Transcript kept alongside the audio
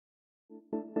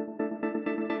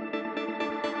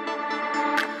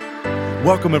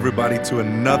Welcome, everybody, to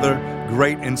another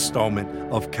great installment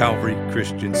of Calvary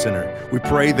Christian Center. We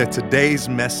pray that today's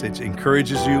message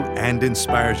encourages you and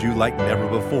inspires you like never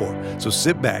before. So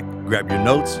sit back, grab your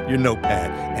notes, your notepad,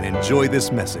 and enjoy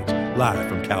this message live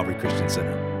from Calvary Christian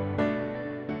Center.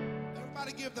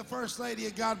 Everybody give the First Lady a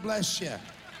God bless you.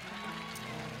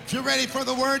 If you're ready for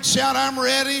the word, shout, I'm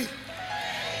ready.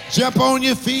 Jump on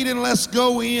your feet and let's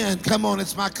go in. Come on,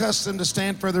 it's my custom to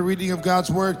stand for the reading of God's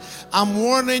word. I'm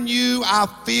warning you, I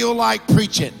feel like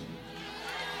preaching.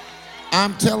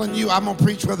 I'm telling you, I'm going to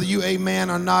preach whether you amen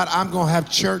or not. I'm going to have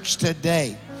church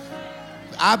today.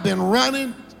 I've been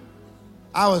running.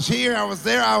 I was here, I was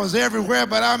there, I was everywhere,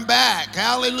 but I'm back.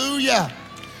 Hallelujah.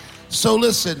 So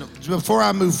listen, before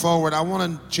I move forward, I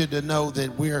want you to know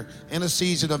that we're in a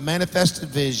season of manifested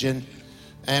vision,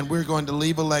 and we're going to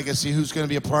leave a legacy. Who's going to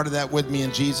be a part of that with me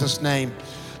in Jesus' name?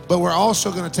 But we're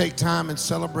also going to take time and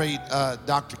celebrate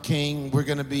Dr. King. We're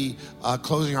going to be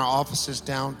closing our offices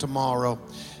down tomorrow.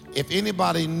 If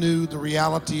anybody knew the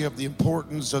reality of the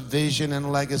importance of vision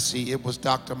and legacy, it was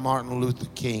Dr. Martin Luther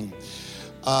King.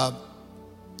 I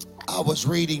was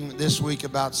reading this week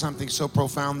about something so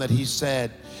profound that he said.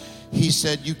 He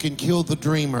said, you can kill the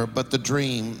dreamer, but the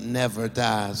dream never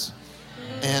dies.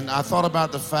 And I thought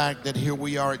about the fact that here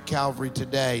we are at Calvary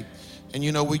today, and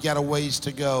you know, we got a ways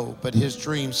to go, but his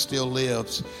dream still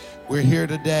lives. We're here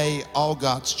today, all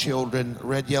God's children,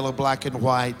 red, yellow, black, and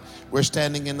white. We're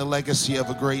standing in the legacy of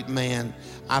a great man.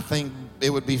 I think it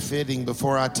would be fitting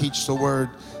before I teach the word,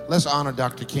 let's honor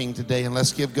Dr. King today, and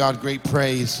let's give God great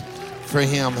praise for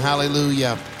him.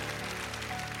 Hallelujah.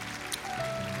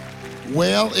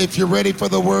 Well, if you're ready for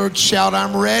the word, shout,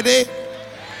 I'm ready.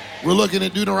 We're looking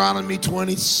at Deuteronomy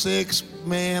 26.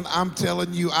 Man, I'm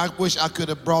telling you, I wish I could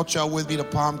have brought y'all with me to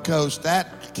Palm Coast.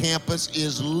 That campus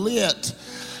is lit.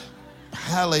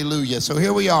 Hallelujah. So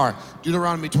here we are,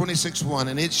 Deuteronomy 26:1.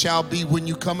 And it shall be when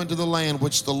you come into the land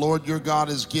which the Lord your God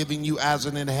is giving you as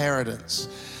an inheritance.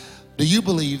 Do you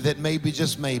believe that maybe,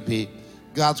 just maybe,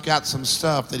 God's got some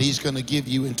stuff that he's going to give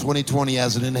you in 2020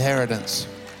 as an inheritance?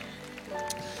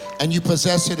 And you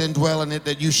possess it and dwell in it,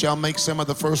 that you shall make some of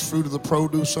the first fruit of the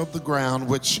produce of the ground,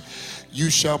 which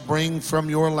you shall bring from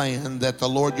your land, that the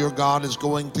Lord your God is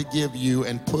going to give you,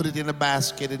 and put it in a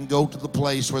basket and go to the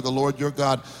place where the Lord your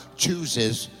God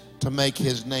chooses to make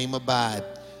his name abide.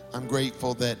 I'm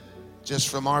grateful that just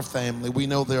from our family, we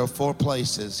know there are 4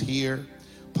 places here,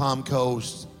 Palm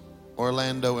Coast,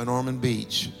 Orlando, and Ormond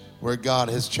Beach, where God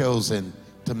has chosen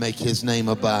to make his name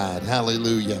abide.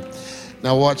 Hallelujah.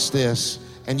 Now watch this.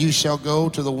 And you shall go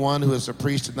to the one who is a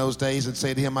priest in those days and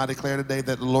say to him, I declare today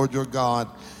that the Lord your God,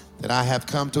 that I have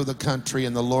come to the country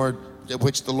and the Lord,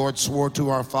 which the Lord swore to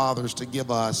our fathers to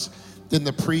give us. Then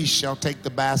the priest shall take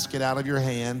the basket out of your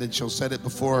hand and shall set it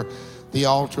before the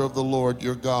altar of the Lord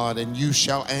your God. And you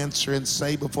shall answer and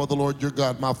say before the Lord your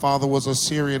God, my father was a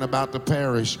Syrian about to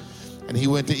perish, and he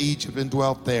went to Egypt and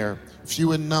dwelt there,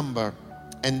 few in number,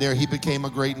 and there he became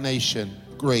a great nation,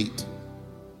 great,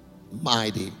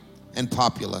 mighty, and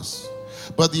populous.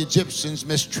 But the Egyptians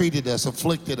mistreated us,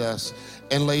 afflicted us,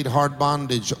 and laid hard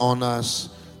bondage on us.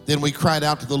 Then we cried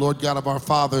out to the Lord God of our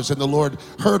fathers, and the Lord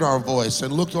heard our voice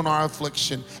and looked on our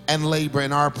affliction and labor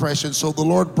and our oppression. So the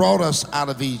Lord brought us out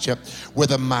of Egypt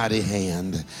with a mighty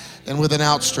hand and with an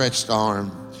outstretched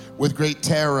arm, with great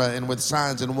terror and with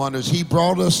signs and wonders. He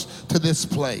brought us to this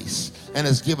place and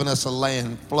has given us a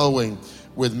land flowing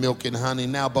with milk and honey.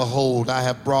 Now behold, I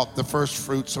have brought the first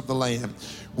fruits of the land,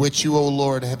 which you, O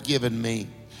Lord, have given me.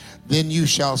 Then you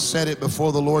shall set it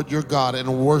before the Lord your God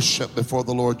and worship before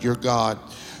the Lord your God.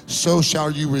 So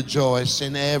shall you rejoice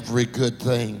in every good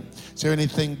thing. Is there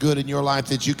anything good in your life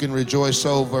that you can rejoice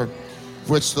over,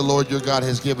 which the Lord your God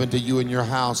has given to you in your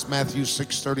house? Matthew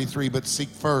 6:33, but seek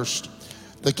first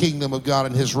the kingdom of God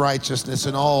and his righteousness,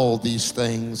 and all these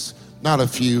things, not a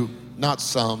few, not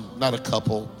some, not a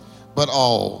couple, but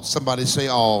all. Somebody say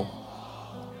all.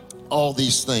 All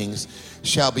these things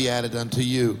shall be added unto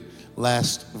you.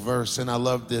 Last verse, and I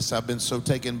love this. I've been so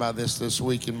taken by this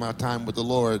week in my time with the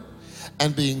Lord.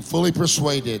 And being fully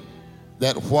persuaded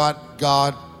that what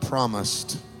God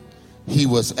promised, he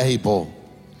was able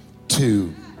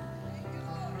to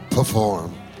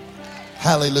perform.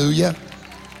 Hallelujah.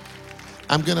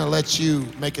 I'm going to let you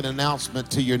make an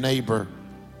announcement to your neighbor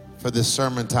for this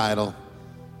sermon title.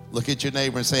 Look at your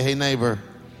neighbor and say, hey neighbor,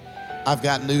 I've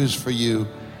got news for you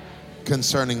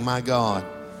concerning my God.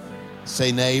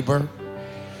 Say, neighbor,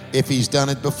 if he's done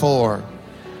it before,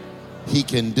 he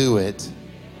can do it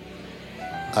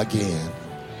again.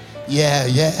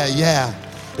 Yeah.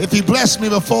 If he blessed me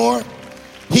before,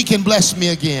 he can bless me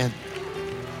again.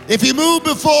 If he moved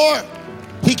before,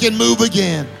 he can move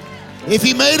again. If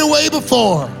he made a way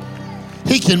before,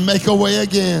 he can make a way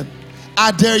again.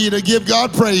 I dare you to give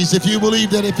God praise if you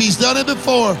believe that if he's done it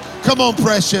before, come on,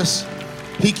 precious,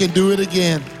 he can do it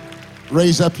again.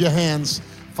 Raise up your hands.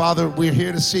 Father, we're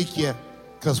here to seek you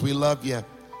because we love you.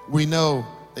 We know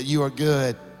that you are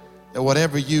good, that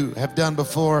whatever you have done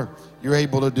before, you're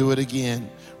able to do it again.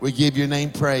 We give your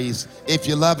name praise. If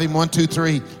you love him, 1, 2,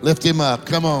 3, lift him up.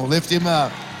 Come on, lift him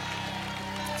up.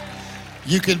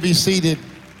 You can be seated.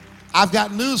 I've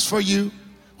got news for you.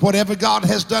 Whatever God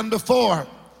has done before,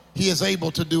 he is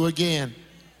able to do again.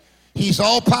 He's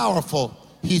all powerful.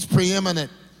 He's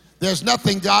preeminent. There's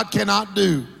nothing God cannot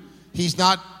do. He's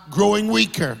not growing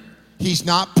weaker. He's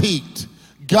not peaked.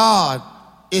 God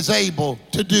is able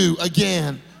to do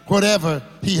again whatever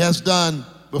he has done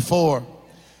before.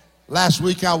 Last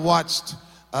week I watched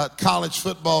a college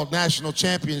football national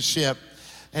championship,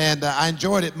 and I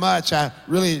enjoyed it much. I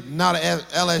really not an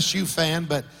LSU fan,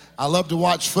 but I love to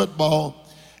watch football.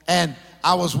 And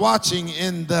I was watching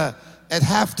at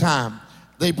halftime,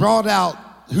 they brought out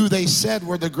who they said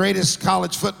were the greatest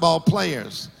college football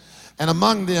players. And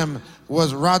among them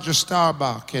was Roger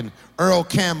Staubach and Earl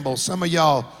Campbell. Some of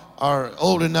y'all are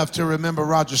old enough to remember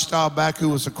Roger Staubach, who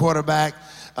was a quarterback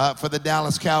for the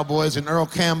Dallas Cowboys, and Earl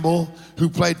Campbell, who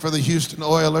played for the Houston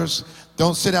Oilers.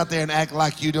 Don't sit out there and act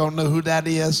like you don't know who that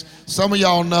is. Some of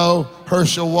y'all know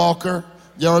Herschel Walker.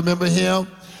 Y'all remember him?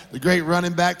 The great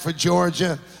running back for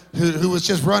Georgia, who was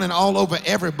just running all over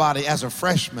everybody as a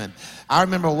freshman. I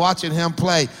remember watching him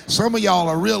play. Some of y'all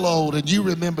are real old and you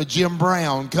remember Jim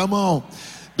Brown. Come on.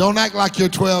 Don't act like you're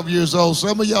 12 years old.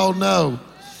 Some of y'all know.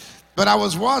 But I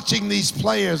was watching these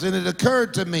players, and it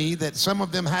occurred to me that some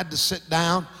of them had to sit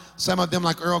down. Some of them,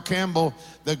 like Earl Campbell,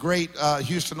 the great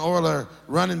Houston Oilers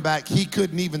running back, he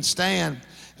couldn't even stand.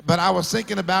 But I was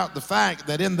thinking about the fact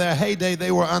that in their heyday,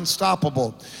 they were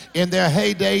unstoppable. In their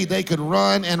heyday, they could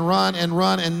run and run and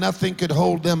run, and nothing could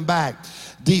hold them back.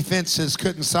 Defenses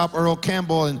couldn't stop Earl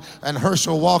Campbell and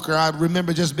Herschel Walker. I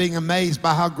remember just being amazed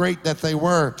by how great that they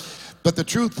were. But the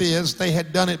truth is, they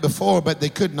had done it before, but they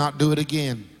could not do it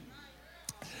again.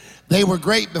 They were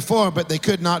great before, but they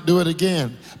could not do it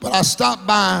again. But I stopped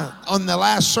by on the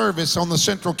last service on the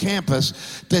Central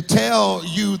Campus to tell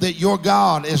you that your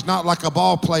God is not like a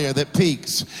ball player that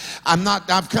peaks.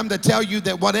 I've come to tell you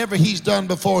that whatever he's done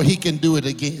before, he can do it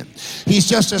again. He's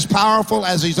just as powerful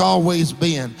as he's always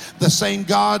been. The same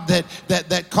God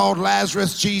that called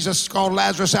Lazarus, Jesus called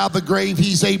Lazarus out of the grave,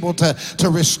 he's able to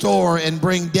restore and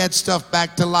bring dead stuff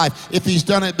back to life. If he's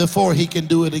done it before, he can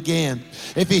do it again.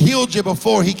 If he healed you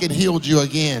before, he can heal you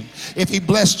again. If he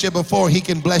blessed you before, he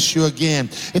can bless you again.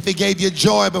 If he gave you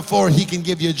joy before, he can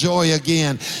give you joy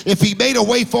again. If he made a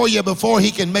way for you before, he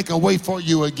can make a way for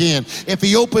you again. If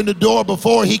he opened the door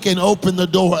before, he can open the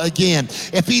door again.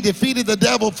 If he defeated the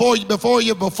devil before,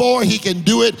 he can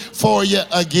do it for you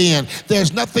again.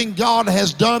 There's nothing God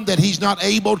has done that he's not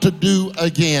able to do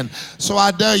again. So I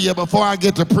dare you, before I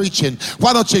get to preaching,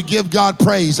 why don't you give God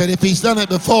praise that if he's done it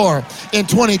before in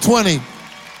 2020,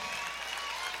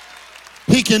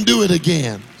 he can do it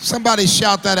again. Somebody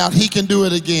shout that out. He can do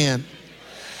it again.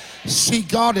 See,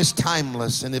 God is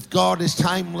timeless, and if God is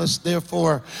timeless,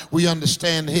 therefore we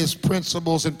understand his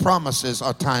principles and promises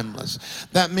are timeless.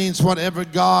 That means whatever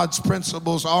God's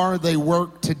principles are, they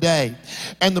work today.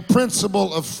 And the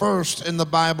principle of first in the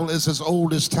Bible is as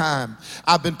old as time.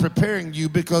 I've been preparing you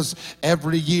because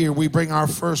every year we bring our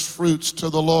first fruits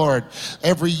to the Lord.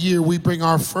 Every year we bring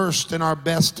our first and our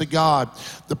best to God.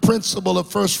 The principle of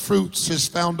first fruits is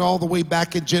found all the way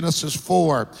back in Genesis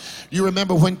 4. You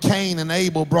remember when Cain and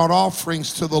Abel brought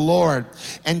offerings to the Lord,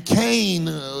 and Cain,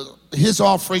 his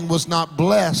offering was not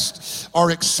blessed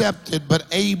or accepted, but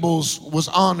Abel's was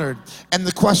honored. And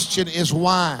the question is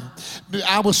why?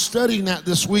 I was studying that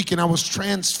this week, and I was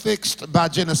transfixed by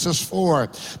Genesis 4,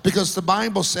 because the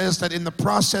Bible says that in the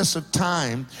process of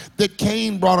time that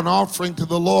Cain brought an offering to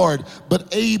the Lord, but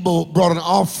Abel brought an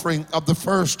offering of the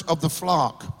first of the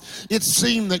flock. It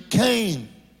seemed that Cain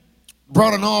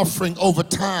brought an offering over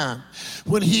time.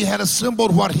 When he had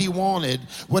assembled what he wanted,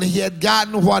 when he had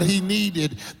gotten what he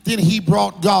needed, then he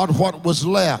brought God what was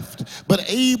left. But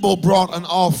Abel brought an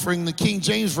offering, the King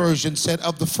James Version said,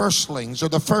 of the firstlings, or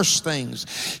the first things.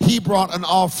 He brought an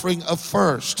offering of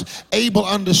first. Abel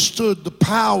understood the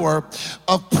power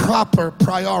of proper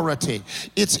priority.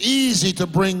 It's easy to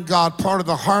bring God part of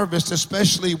the harvest,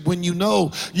 especially when you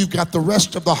know you've got the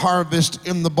rest of the harvest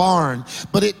in the barn.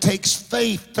 But it takes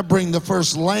faith to bring the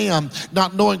first lamb,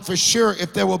 not knowing for sure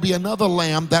if there will be another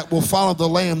lamb that will follow the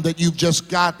lamb that you've just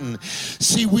gotten.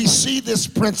 See, we see this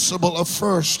principle of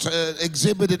first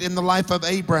exhibited in the life of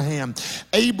Abraham.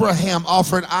 Abraham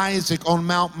offered Isaac on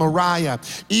Mount Moriah,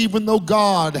 even though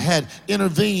God had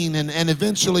intervened and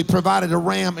eventually provided a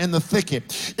ram in the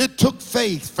thicket. It took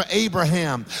faith for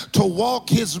Abraham to walk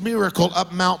his miracle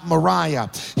up Mount Moriah.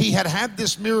 He had had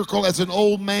this miracle as an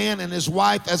old man and his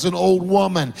wife as an old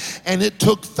woman, and it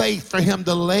took faith for him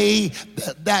to lay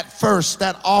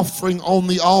that offering on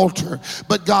the altar.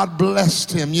 But God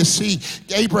blessed him. You see,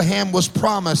 Abraham was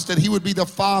promised that he would be the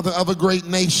father of a great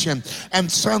nation,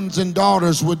 and sons and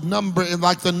daughters would number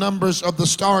like the numbers of the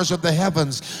stars of the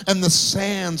heavens and the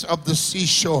sands of the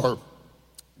seashore.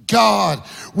 God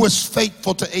was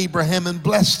faithful to Abraham and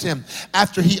blessed him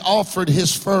after he offered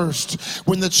his first.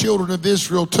 When the children of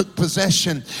Israel took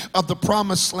possession of the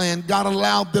promised land, God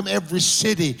allowed them every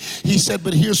city. He said,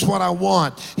 but here's what I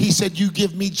want. He said, you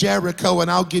give me Jericho and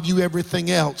I'll give you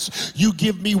everything else. You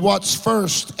give me what's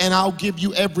first and I'll give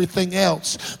you everything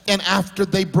else. And after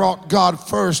they brought God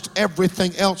first,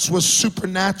 everything else was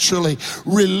supernaturally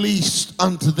released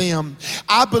unto them.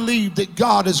 I believe that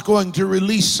God is going to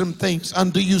release some things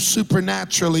unto you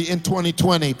supernaturally in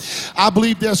 2020. I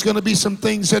believe there's going to be some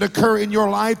things that occur in your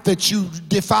life that you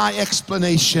defy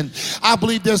explanation. I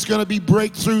believe there's going to be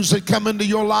breakthroughs that come into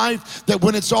your life that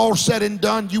when it's all said and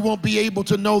done, you won't be able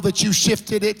to know that you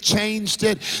shifted it, changed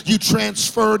it, you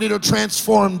transferred it or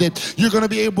transformed it. You're going to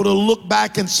be able to look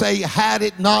back and say, had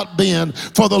it not been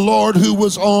for the Lord who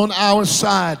was on our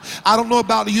side. I don't know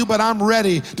about you, but I'm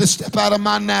ready to step out of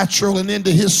my natural and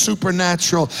into his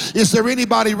supernatural. Is there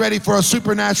anybody ready for a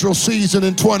supernatural season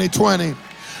in 2020?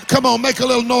 Come on, make a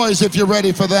little noise if you're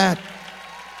ready for that.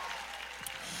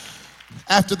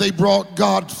 After they brought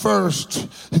God first,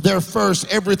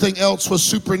 everything else was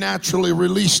supernaturally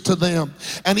released to them.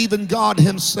 And even God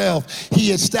himself,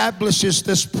 he establishes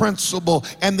this principle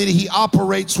and then he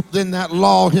operates within that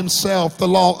law himself, the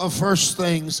law of first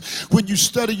things. When you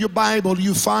study your Bible,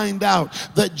 you find out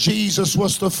that Jesus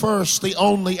was the first, the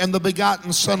only, and the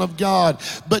begotten Son of God.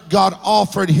 But God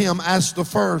offered him as the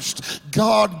first.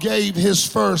 God gave his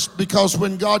first, because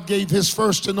when God gave his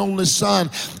first and only Son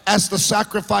as the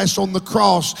sacrifice on the cross,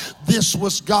 this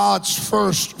was God's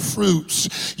first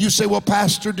fruits. You say, well,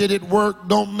 Pastor, did it work?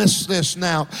 Don't miss this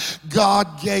now.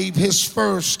 God gave his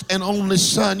first and only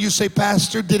Son. You say,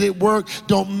 Pastor, did it work?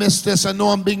 Don't miss this. I know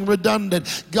I'm being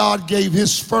redundant. God gave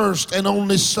his first and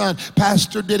only Son.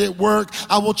 Pastor, did it work?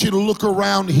 I want you to look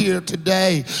around here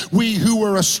today. We who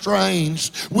were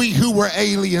estranged, we who were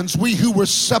aliens, we who were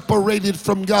separated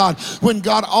from God, when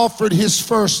God offered his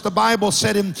first, the Bible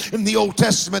said in the Old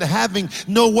Testament, having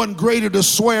no one greater to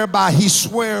swear by, he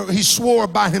swore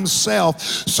by himself.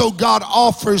 So God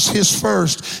offers his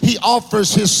first. He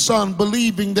offers his Son,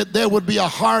 believing that there would be a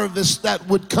harvest that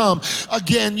would come.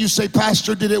 Again, you say,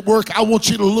 Pastor, did it work? I want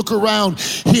you to look around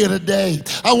here today.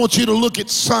 I want you to look at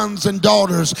sons and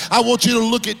daughters. I want you to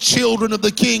look at children of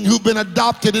the King who've been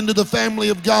adopted into the family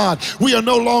of God. We are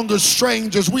no longer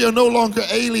strangers. We are no longer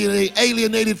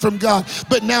alienated from God,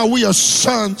 but now we are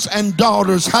sons and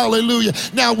daughters. Hallelujah.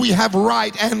 Now we have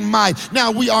right and might.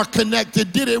 Now we are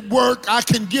connected. Did it work? I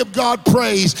can give God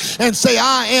praise and say,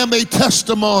 I am a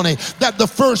testimony that the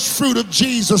first fruit of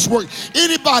Jesus worked.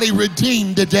 Anybody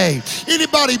redeemed today?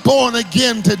 Anybody born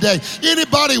again today?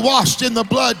 Anybody washed in the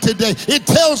blood today? It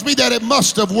tells me that it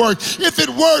must have worked. If it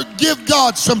worked, give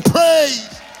God some praise.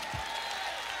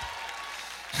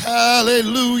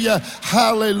 Hallelujah,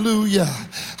 hallelujah,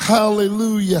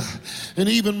 hallelujah. And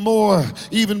even more,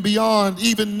 even beyond,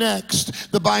 even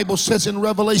next, the Bible says in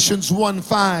Revelations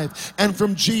 1:5, and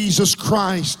from Jesus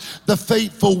Christ, the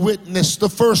faithful witness, the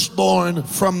firstborn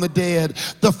from the dead,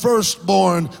 the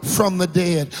firstborn from the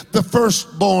dead, the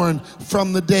firstborn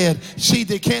from the dead. See,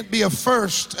 there can't be a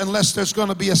first unless there's going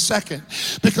to be a second.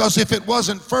 Because if it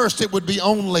wasn't first, it would be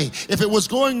only. If it was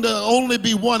going to only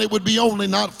be one, it would be only,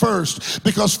 not first.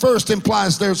 Because first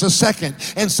implies there's a second,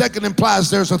 and second implies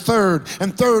there's a third,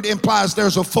 and third implies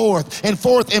there's a fourth, and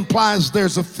fourth implies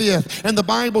there's a fifth. And the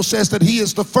Bible says that he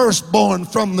is the firstborn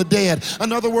from the dead.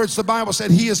 In other words, the Bible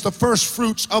said he is the first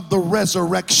fruits of the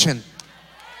resurrection.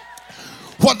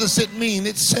 What does it mean?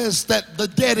 It says that the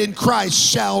dead in Christ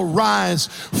shall rise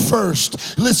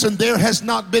first. Listen, there has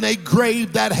not been a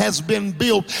grave that has been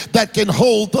built that can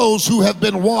hold those who have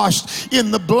been washed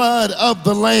in the blood of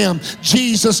the Lamb.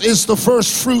 Jesus is the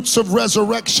first fruits of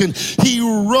resurrection. He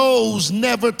rose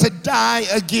never to die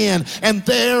again. And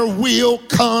there will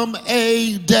come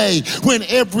a day when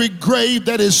every grave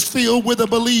that is filled with a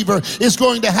believer is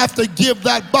going to have to give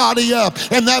that body up,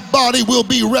 and that body will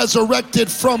be resurrected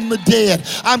from the dead.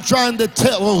 I'm trying to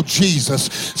tell, oh Jesus,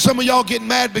 some of y'all get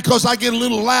mad because I get a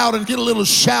little loud and get a little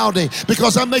shouty,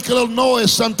 because I make a little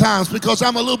noise sometimes, because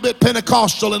I'm a little bit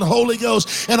Pentecostal and Holy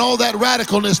Ghost and all that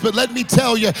radicalness. But let me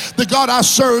tell you, the God I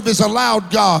serve is a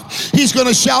loud God. He's going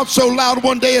to shout so loud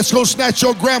one day it's going to snatch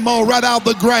your grandma right out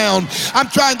of the ground. I'm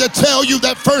trying to tell you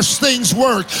that first things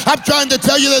work. I'm trying to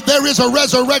tell you that there is a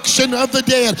resurrection of the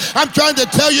dead. I'm trying to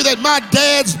tell you that my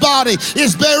dad's body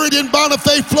is buried in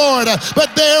Bonifay, Florida,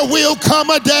 but there will come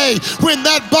a day when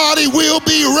that body will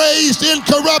be raised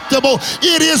incorruptible.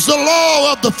 It is the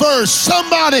law of the first.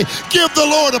 Somebody give the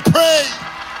Lord a praise.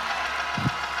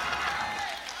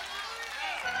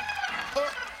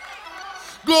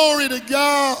 Glory to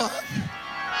God.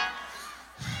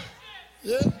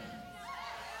 Yeah.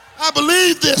 I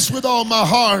believe this with all my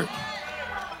heart.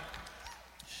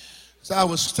 As I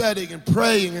was studying and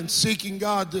praying and seeking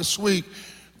God this week,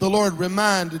 the Lord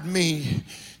reminded me,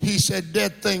 he said,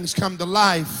 dead things come to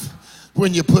life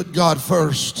when you put God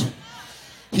first.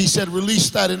 He said, release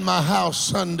that in my house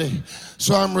Sunday.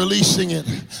 So I'm releasing it.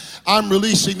 I'm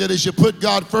releasing that as you put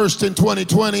God first in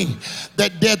 2020,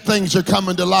 that dead things are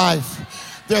coming to life.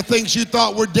 There are things you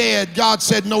thought were dead. God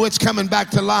said, no, it's coming back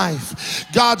to life.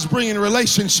 God's bringing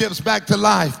relationships back to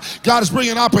life. God's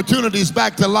bringing opportunities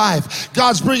back to life.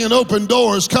 God's bringing open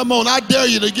doors. Come on, I dare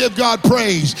you to give God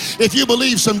praise if you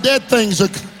believe some dead things are...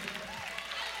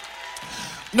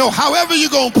 No, however you're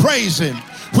going to praise him,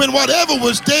 when whatever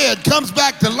was dead comes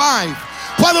back to life,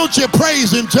 why don't you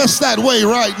praise him just that way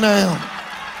right now?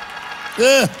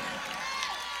 Yeah.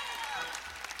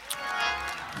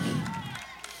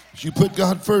 You put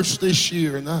God first this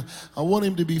year, and I want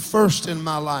him to be first in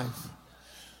my life.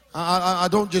 I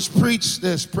don't just preach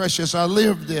this, precious. I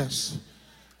live this.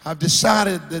 I've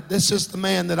decided that this is the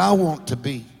man that I want to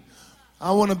be.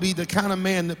 I want to be the kind of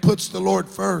man that puts the Lord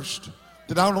first,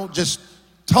 that I don't just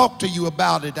talk to you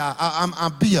about it, I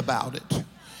be about it.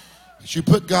 As you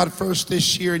put God first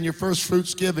this year in your first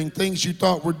fruits giving, things you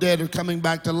thought were dead are coming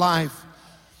back to life.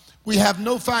 We have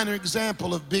no finer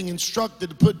example of being instructed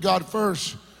to put God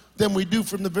first than we do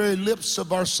from the very lips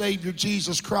of our Savior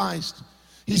Jesus Christ.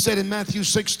 He said in Matthew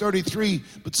 6:33,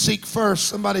 but seek first,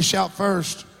 somebody shout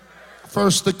first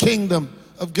the kingdom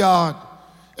of God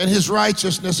and his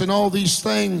righteousness, and all these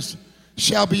things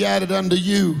shall be added unto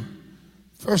you.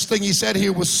 First thing he said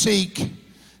here was seek,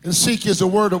 and seek is a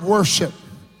word of worship,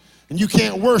 and you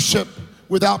can't worship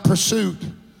without pursuit.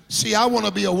 See, I want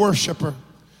to be a worshiper.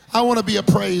 I want to be a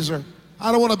praiser.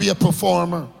 I don't want to be a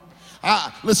performer.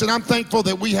 Listen, I'm thankful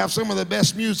that we have some of the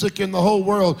best music in the whole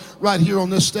world right here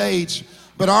on this stage.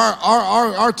 But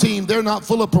our team, they're not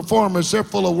full of performers, they're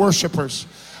full of worshipers.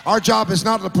 Our job is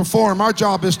not to perform, our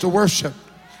job is to worship.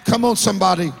 Come on,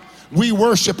 somebody. We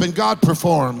worship and God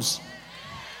performs.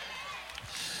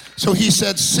 So he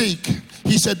said, seek.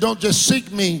 He said, don't just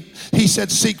seek me. He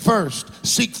said, seek first.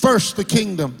 Seek first the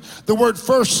kingdom. The word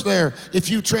first there, if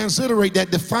you transliterate that,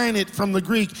 define it from the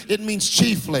Greek, it means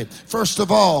chiefly, first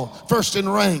of all, first in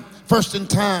rank, first in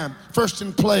time, first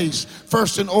in place,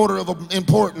 first in order of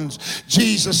importance.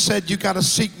 Jesus said, you got to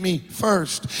seek me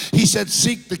first. He said,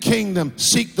 seek the kingdom,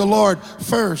 seek the Lord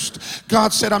first.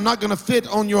 God said, I'm not going to fit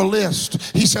on your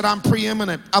list. He said, I'm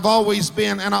preeminent. I've always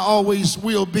been and I always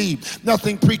will be.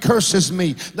 Nothing precurses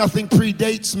me. Nothing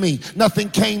predates me. Nothing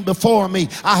came before me.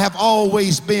 I have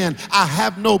always been. I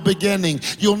have no beginning.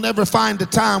 You'll never find a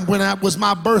time when it was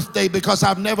my birthday because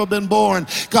I've never been born.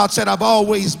 God said, I've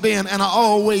always been and I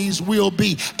always will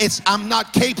be. I'm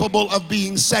not capable of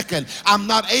being second. I'm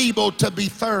not able to be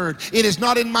third. It is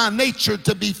not in my nature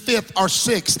to be fifth or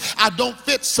sixth. I don't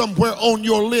fit somewhere on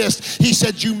your list. He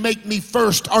said, you make me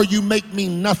first or you make me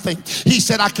nothing. He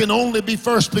said, I can only be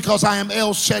first because I am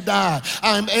El Shaddai.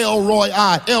 I am El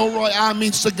Roi-I. El Roi-I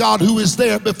means the God who is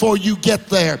there before you get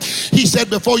there. He said,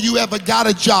 before you ever got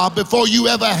a job, before you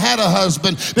ever had a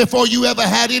husband, before you ever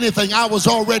had anything, I was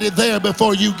already there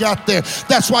before you got there.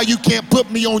 That's why you can't put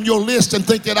me on your list and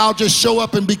think that I'll just show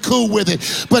up and be cool with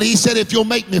it. But he said, if you'll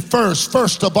make me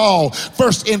first of all,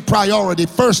 first in priority,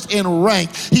 first in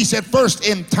rank. He said, first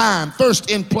in time, first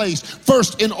in place,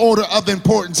 first in order of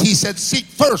importance. He said, seek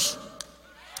first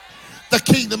the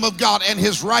kingdom of God and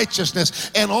his righteousness,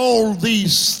 and all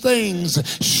these things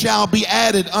shall be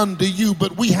added unto you.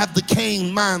 But we have the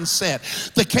Cain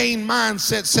mindset. The Cain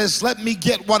mindset says, let me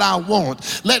get what I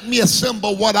want. Let me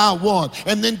assemble what I want.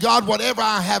 And then God, whatever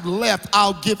I have left,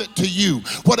 I'll give it to you.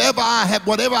 Whatever I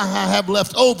have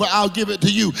left over, I'll give it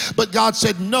to you. But God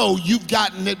said, no, you've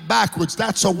gotten it backwards.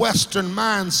 That's a Western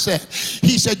mindset.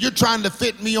 He said, you're trying to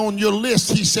fit me on your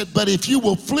list. He said, but if you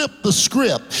will flip the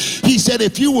script, he said,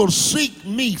 if you will seek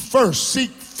me first,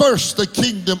 seek first the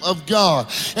kingdom of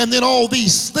God, and then all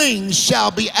these things shall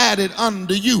be added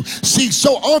unto you. See,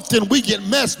 so often we get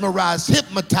mesmerized,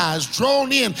 hypnotized,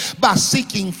 drawn in by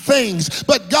seeking things.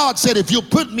 But God said, if you'll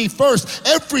put me first,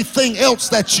 everything else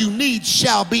that you need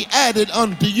shall be added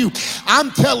unto you.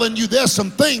 I'm telling you, there's some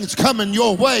things coming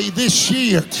your way this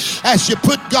year as you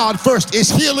put God first. Is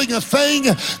healing a thing?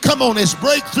 Come on, is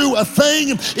breakthrough a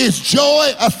thing? Is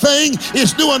joy a thing?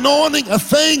 Is new anointing a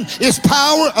thing? Is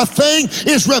power a thing?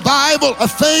 Is revival a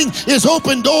thing? Is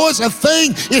open doors a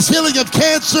thing? Is healing of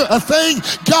cancer a thing?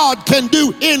 God can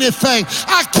do anything.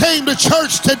 I came to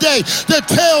church today to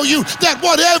tell you that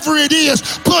whatever it is,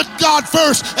 put God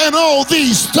first, and all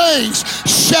these things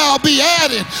shall be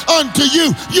added unto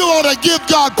you. You ought to give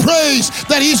God praise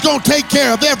that he's going to take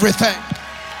care of everything.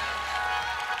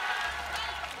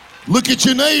 Look at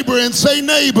your neighbor and say,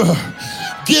 neighbor,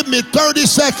 give me 30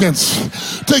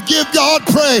 seconds to give God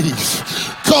praise,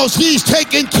 because he's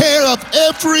taking care of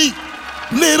every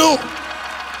little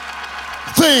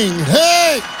thing.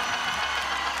 Hey!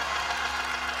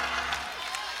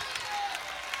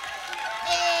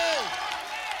 Hey!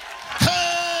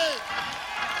 Hey!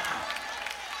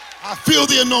 I feel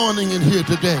the anointing in here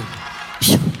today.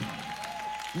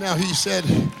 Now he said,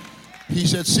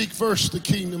 seek first the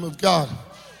kingdom of God.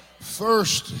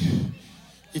 First,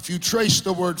 if you trace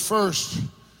the word first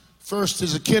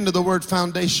is akin to the word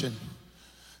foundation.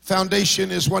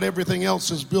 Foundation is what everything else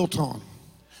is built on.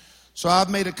 So I've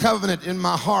made a covenant in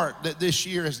my heart that this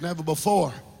year as never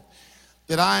before,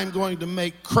 that I am going to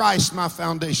make Christ my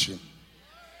foundation.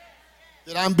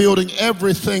 That I'm building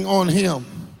everything on him.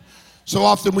 So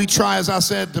often we try, as I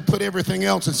said, to put everything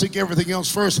else and seek everything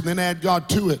else first and then add God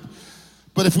to it.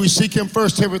 But if we seek him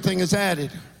first, everything is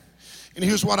added. And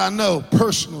here's what I know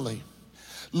personally.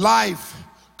 Life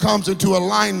comes into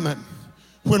alignment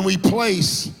when we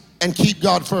place and keep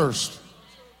God first.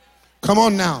 Come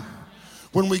on now.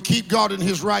 When we keep God in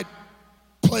his right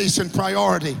place and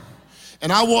priority.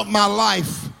 And I want my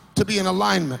life to be in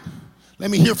alignment.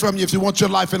 Let me hear from you if you want your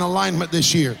life in alignment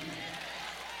this year.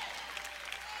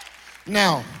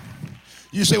 Now,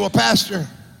 you say, well, Pastor,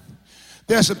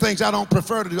 there's some things I don't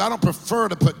prefer to do. I don't prefer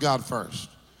to put God first.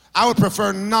 I would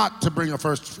prefer not to bring a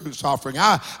first fruits offering.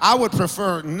 I would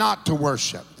prefer not to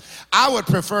worship. I would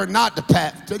prefer not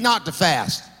to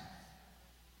fast.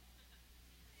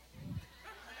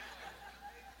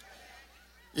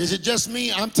 Is it just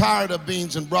me? I'm tired of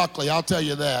beans and broccoli, I'll tell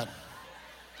you that.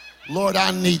 Lord,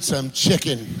 I need some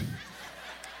chicken.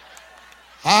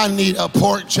 I need a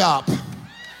pork chop.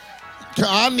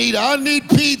 I need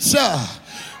pizza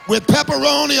with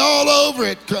pepperoni all over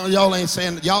it. Y'all ain't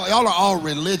saying, y'all are all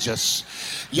religious.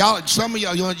 Some of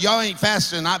y'all ain't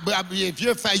fasting. If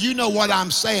you're fast, you know what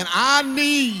I'm saying. I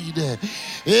need,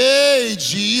 hey,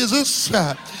 Jesus,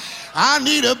 I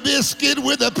need a biscuit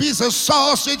with a piece of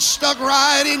sausage stuck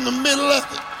right in the middle of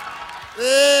it.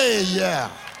 Hey, yeah.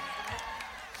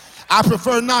 I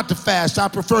prefer not to fast. I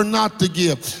prefer not to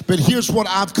give. But here's what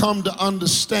I've come to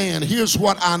understand. Here's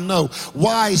what I know.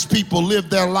 Wise people live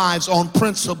their lives on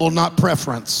principle, not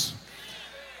preference.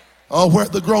 Oh, where are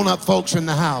the grown-up folks in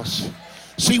the house?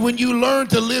 See, when you learn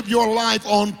to live your life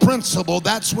on principle,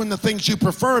 that's when the things you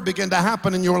prefer begin to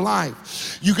happen in your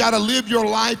life. You got to live your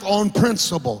life on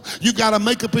principle. You got to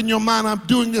make up in your mind, I'm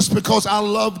doing this because I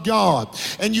love God.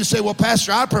 And you say, well,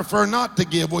 Pastor, I prefer not to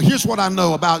give. Well, here's what I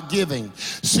know about giving.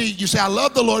 See, you say, I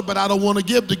love the Lord, but I don't want to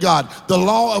give to God. The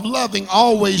law of loving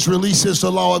always releases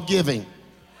the law of giving.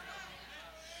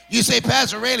 You say,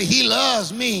 Pastor, really, he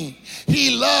loves me.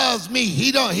 He loves me.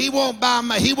 He won't buy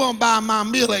my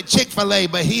meal at Chick-fil-A,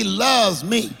 but he loves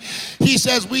me. He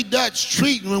says we Dutch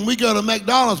treat when we go to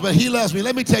McDonald's, but he loves me.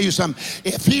 Let me tell you something.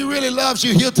 If he really loves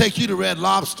you, he'll take you to Red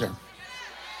Lobster.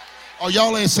 Oh,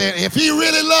 y'all ain't saying, if he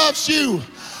really loves you,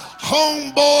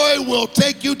 homeboy will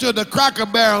take you to the Cracker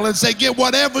Barrel and say, get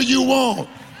whatever you want.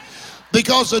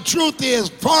 Because the truth is,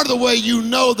 part of the way you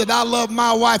know that I love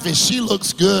my wife is she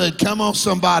looks good. Come on,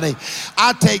 somebody.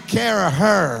 I take care of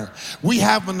her. We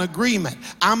have an agreement.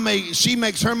 She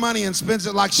makes her money and spends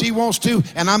it like she wants to,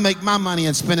 and I make my money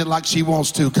and spend it like she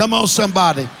wants to. Come on,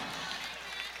 somebody.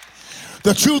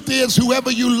 The truth is,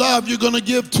 whoever you love, you're going to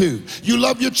give to. You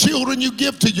love your children, you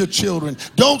give to your children.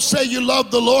 Don't say you love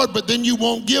the Lord, but then you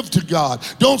won't give to God.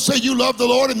 Don't say you love the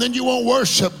Lord and then you won't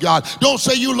worship God. Don't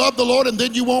say you love the Lord and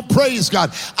then you won't praise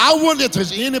God. I wonder if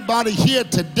there's anybody here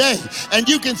today and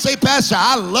you can say, Pastor,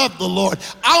 I love the Lord.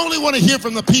 I only want to hear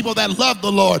from the people that love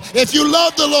the Lord. If you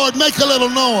love the Lord, make a little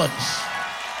noise.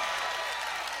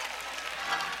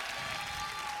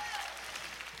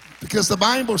 Because the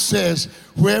Bible says,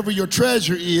 wherever your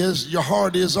treasure is, your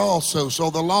heart is also. So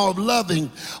the law of loving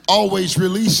always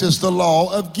releases the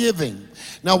law of giving.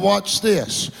 Now watch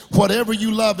this. Whatever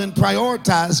you love and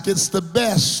prioritize gets the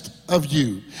best of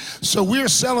you. So we're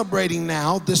celebrating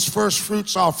now this first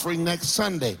fruits offering next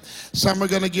Sunday. Some are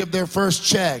going to give their first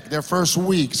check, their first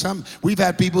week. We've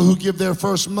had people who give their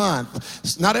first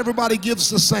month. Not everybody gives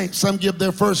the same. Some give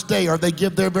their first day or they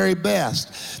give their very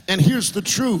best. And here's the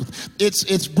truth.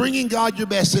 It's bringing God your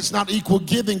best. It's not equal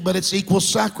giving, but it's equal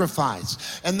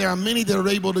sacrifice. And there are many that are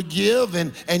able to give,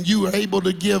 and you are able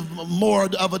to give more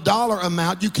of a dollar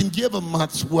amount. You can give a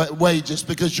month's wages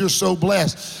because you're so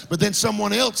blessed. But then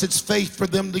someone else, it's faith for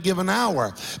them to give an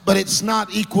hour. But it's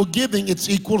not equal giving, it's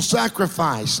equal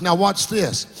sacrifice. Now watch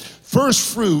this.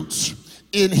 First fruits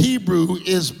in Hebrew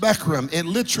is Bekram. It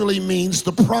literally means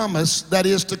the promise that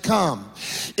is to come.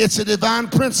 It's a divine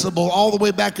principle all the way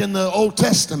back in the Old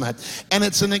Testament. And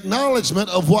it's an acknowledgement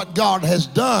of what God has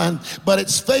done, but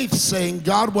it's faith saying,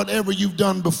 God, whatever you've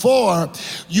done before,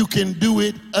 you can do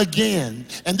it again.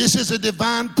 And this is a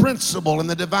divine principle, and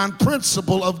the divine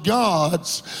principle of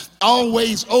God's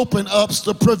always open up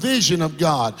the provision of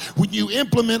God. When you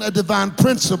implement a divine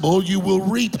principle, you will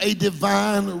reap a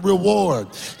divine reward.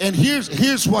 And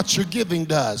here's what your giving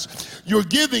does. Your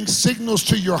giving signals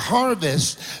to your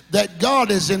harvest that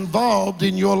God is involved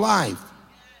in your life.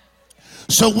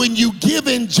 So when you give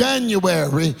in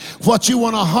January, what you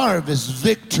want to harvest,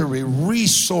 victory,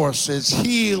 resources,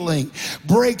 healing,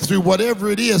 breakthrough,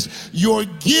 whatever it is, your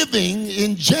giving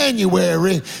in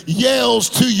January yells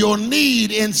to your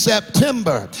need in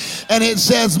September. And it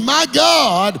says, my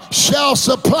God shall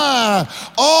supply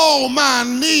all my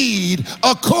need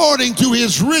according to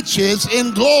his riches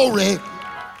in glory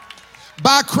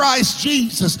by Christ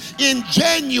Jesus. In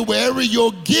January,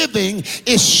 your giving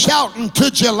is shouting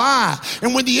to July.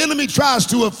 And when the enemy tries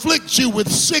to afflict you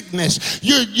with sickness,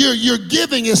 your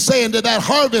giving is saying to that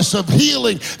harvest of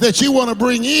healing that you want to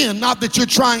bring in, not that you're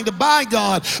trying to buy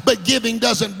God, but giving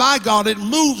doesn't buy God, it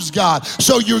moves God.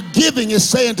 So your giving is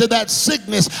saying to that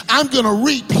sickness, I'm going to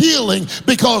reap healing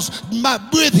because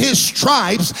with his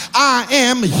stripes I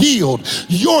am healed.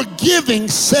 Your giving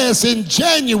says in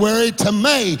January to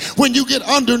May, when you get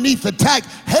underneath attack,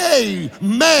 hey,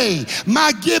 May,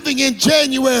 my giving in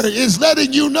January is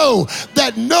letting you know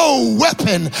that no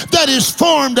weapon that is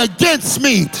formed against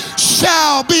me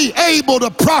shall be able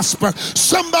to prosper.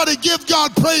 Somebody give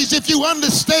God praise if you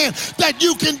understand that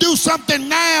you can do something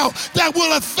now that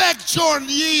will affect your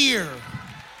year.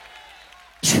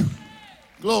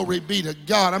 Glory be to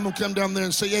God. I'm going to come down there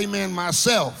and say amen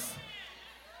myself.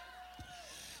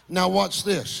 Now watch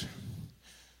this.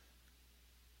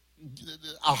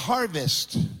 A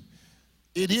harvest,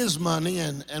 it is money,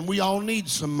 and we all need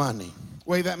some money.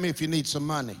 Wave at me if you need some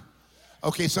money.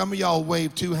 Okay, some of y'all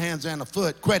wave two hands and a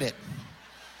foot. Quit it.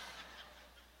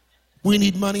 We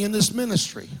need money in this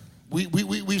ministry. We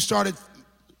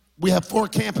have 4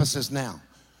 campuses now.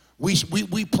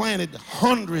 We planted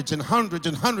hundreds and hundreds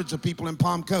and hundreds of people in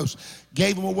Palm Coast,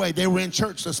 gave them away. They were in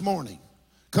church this morning.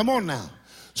 Come on now.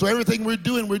 So everything we're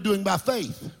doing by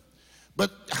faith.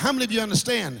 But how many of you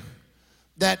understand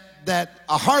that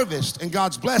a harvest and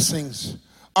God's blessings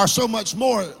are so much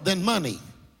more than money?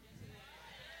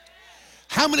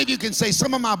 How many of you can say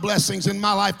some of my blessings in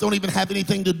my life don't even have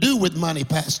anything to do with money,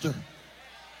 Pastor?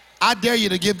 I dare you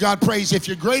to give God praise if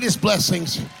your greatest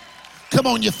blessings come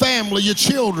on your family, your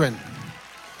children.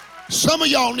 Some of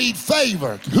y'all need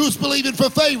favor. Who's believing for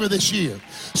favor this year?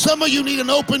 Some of you need an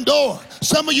open door.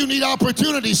 Some of you need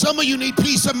opportunity. Some of you need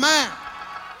peace of mind.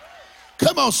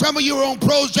 Come on, some of you are on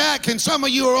Prozac and some of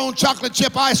you are on chocolate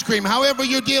chip ice cream, however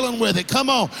you're dealing with it.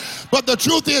 Come on. But the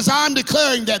truth is, I'm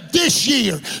declaring that this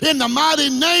year, in the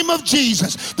mighty name of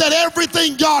Jesus, that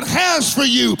everything God has for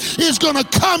you is going to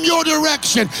come your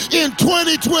direction. In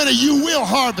 2020, you will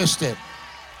harvest it.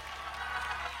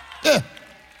 Yeah.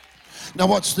 Now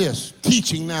watch this.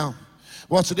 Teaching now.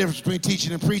 What's the difference between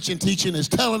teaching and preaching? Teaching is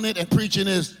telling it and preaching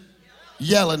is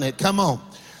yelling it. Come on.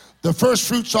 The first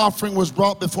fruits offering was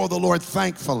brought before the Lord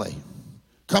thankfully.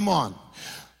 Come on.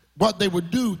 What they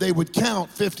would do, they would count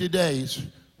 50 days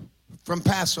from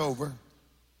Passover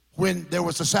when there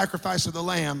was the sacrifice of the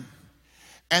lamb,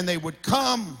 and they would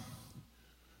come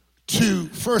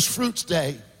first fruits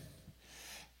day.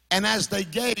 And as they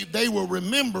gave, they were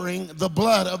remembering the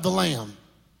blood of the Lamb.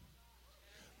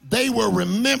 They were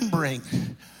remembering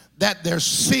that their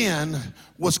sin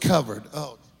was covered.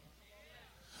 Oh.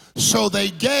 So they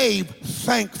gave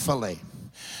thankfully.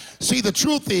 See, the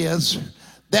truth is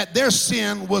that their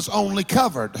sin was only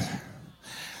covered.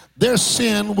 Their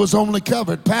sin was only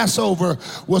covered. Passover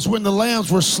was when the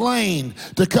lambs were slain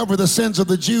to cover the sins of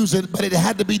the Jews, but it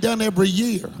had to be done every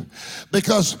year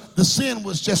because the sin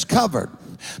was just covered.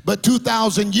 But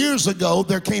 2,000 years ago,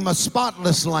 there came a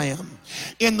spotless lamb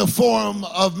in the form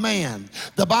of man.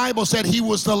 The Bible said he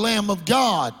was the Lamb of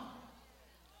God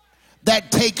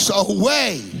that takes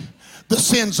away the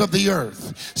sins of the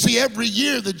earth. See, every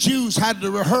year the Jews had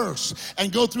to rehearse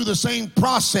and go through the same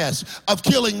process of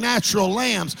killing natural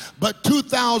lambs. But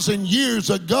 2,000 years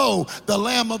ago, the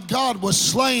Lamb of God was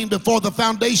slain before the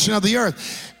foundation of the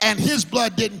earth. And his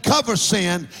blood didn't cover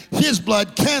sin. His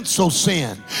blood canceled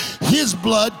sin. His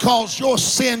blood caused your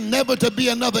sin never to be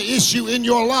another issue in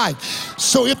your life.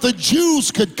 So if the Jews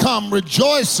could come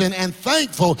rejoicing and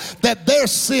thankful that their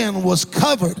sin was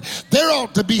covered, there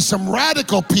ought to be some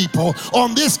radical people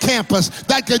on this campus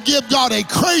that could give God a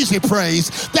crazy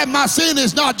praise that my sin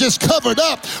is not just covered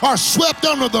up or swept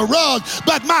under the rug,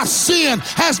 but my sin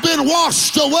has been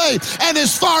washed away. And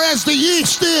as far as the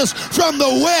east is from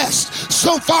the west,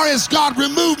 so far as God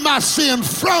removed my sin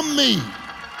from me.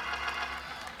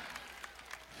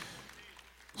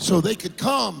 So they could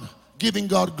come giving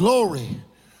God glory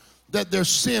that their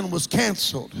sin was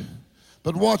canceled.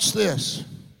 But watch this.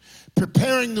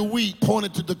 Preparing the wheat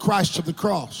pointed to the Christ of the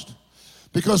cross.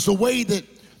 Because the way that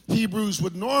Hebrews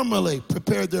would normally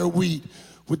prepare their wheat,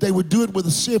 they would do it with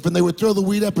a sieve and they would throw the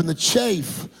wheat up and the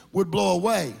chaff would blow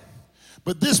away.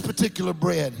 But this particular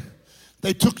bread,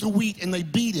 they took the wheat and they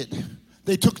beat it.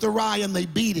 They took the rye and they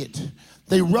beat it.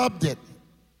 They rubbed it.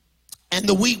 And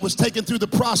the wheat was taken through the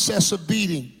process of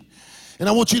beating. And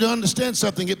I want you to understand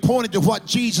something. It pointed to what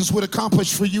Jesus would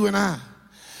accomplish for you and I.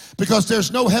 Because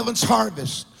there's no heaven's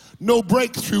harvest, no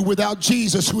breakthrough without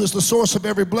Jesus, who is the source of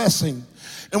every blessing.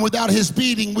 And without his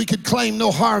beating, we could claim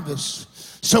no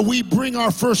harvest. So we bring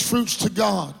our first fruits to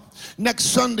God. Next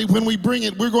Sunday, when we bring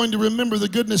it, we're going to remember the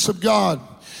goodness of God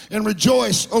and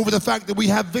rejoice over the fact that we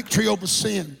have victory over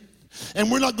sin.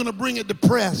 And we're not going to bring it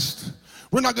depressed.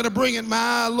 We're not going to bring it,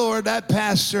 my Lord, that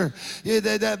pastor,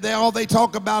 all they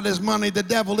talk about is money. The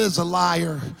devil is a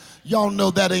liar. Y'all know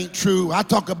that ain't true. I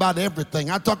talk about everything.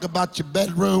 I talk about your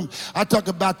bedroom. I talk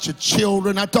about your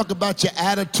children. I talk about your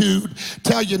attitude.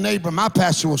 Tell your neighbor, my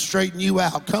pastor will straighten you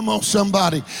out. Come on,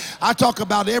 somebody. I talk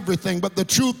about everything. But the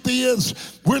truth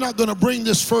is, we're not going to bring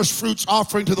this first fruits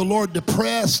offering to the Lord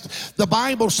depressed. The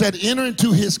Bible said, enter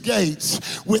into his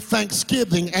gates with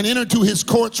thanksgiving and enter into his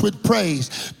courts with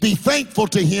praise. Be thankful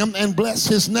to him and bless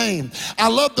his name. I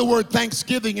love the word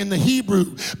thanksgiving in the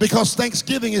Hebrew because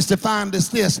thanksgiving is defined as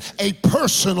this: a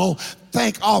personal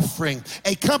thank offering,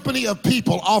 a company of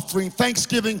people offering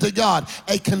thanksgiving to God,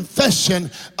 a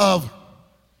confession of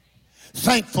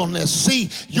thankfulness. See,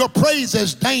 your praise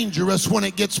is dangerous when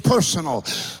it gets personal.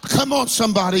 Come on,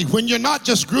 somebody. When you're not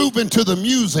just grooving to the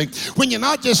music, when you're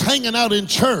not just hanging out in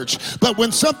church, but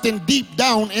when something deep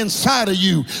down inside of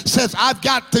you says, I've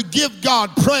got to give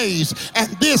God praise, and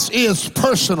this is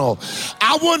personal.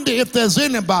 I wonder if there's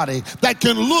anybody that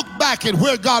can look back at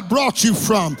where God brought you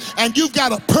from, and you've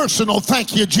got a personal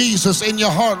thank you, Jesus, in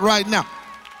your heart right now.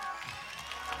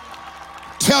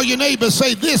 Tell your neighbor,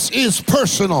 say, this is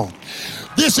personal.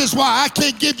 This is why I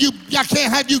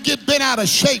can't have you get bent out of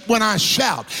shape when I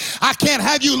shout. I can't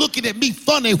have you looking at me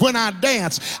funny when I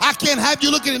dance. I can't have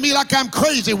you looking at me like I'm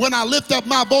crazy when I lift up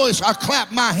my voice or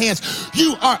clap my hands.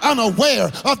 You are unaware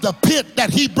of the pit that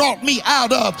he brought me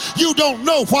out of. You don't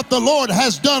know what the Lord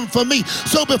has done for me.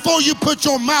 So before you put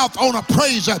your mouth on a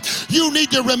praiser, you need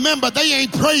to remember they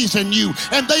ain't praising you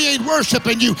and they ain't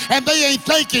worshiping you and they ain't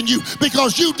thanking you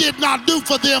because you did not do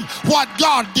for them what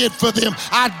God did for them.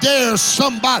 I dare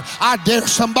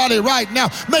somebody right now,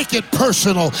 make it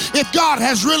personal. If God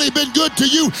has really been good to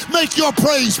you, make your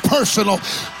praise personal.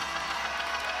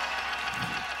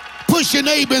 Push your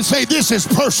neighbor and say, this is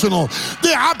personal.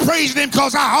 I'm praising him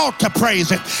because I ought to praise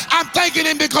him. I'm thanking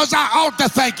him because I ought to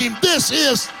thank him. This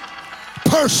is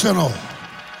personal.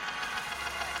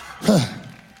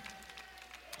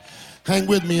 Hang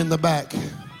with me in the back.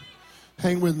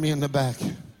 Hang with me in the back.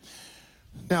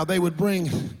 Now they would bring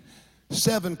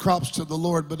 7 crops to the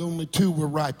Lord, but only 2 were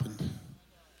ripened.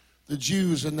 The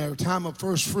Jews in their time of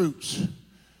first fruits,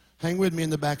 hang with me in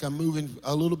the back, I'm moving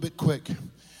a little bit quick.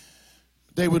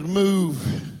 They would move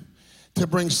to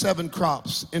bring 7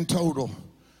 crops in total.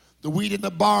 The wheat and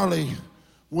the barley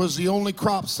was the only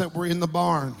crops that were in the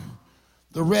barn.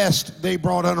 The rest they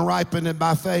brought unripened and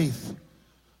by faith.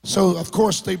 So, of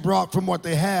course, they brought from what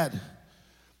they had.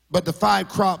 But the 5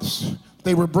 crops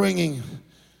they were bringing,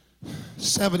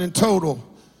 7 in total,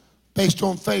 based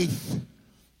on faith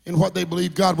in what they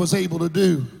believed God was able to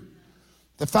do.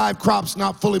 The 5 crops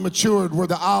not fully matured were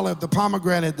the olive, the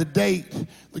pomegranate, the date,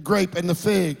 the grape, and the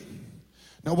fig.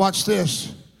 Now watch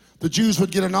this. The Jews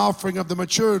would get an offering of the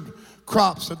matured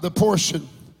crops of the portion,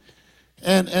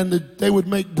 and they would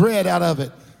make bread out of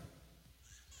it.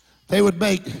 They would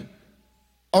make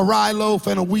a rye loaf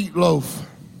and a wheat loaf.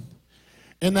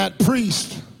 And that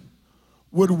priest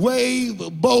would weigh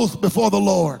both before the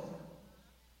Lord.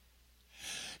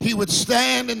 He would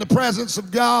stand in the presence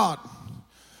of God,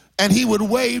 and he would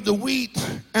weigh the wheat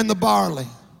and the barley.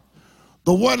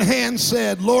 The one hand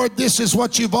said, Lord, this is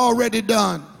what you've already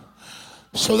done.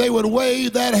 So they would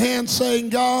wave that hand saying,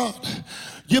 God,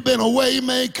 you've been a way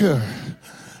maker,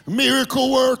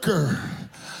 miracle worker,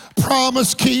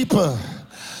 promise keeper,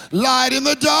 light in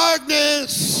the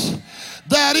darkness.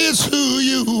 That is who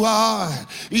you are.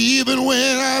 Even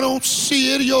when I don't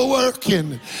see it, you're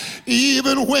working.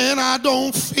 Even when I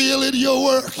don't feel it, you're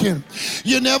working.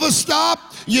 You never stop.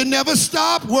 You never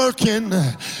stop working.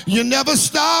 You never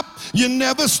stop. You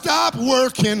never stop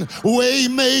working.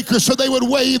 Waymaker. So they would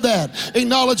wave that,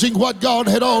 acknowledging what God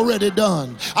had already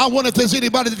done. I wonder if there's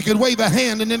anybody that could wave a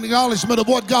hand in acknowledgement of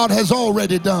what God has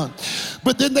already done.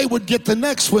 But then they would get the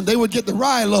next one. They would get the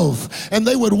rye loaf, and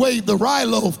they would wave the rye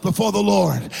loaf before the Lord.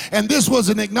 And this was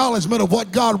an acknowledgement of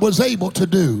what God was able to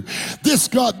do. This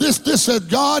said,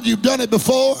 God, you've done it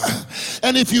before,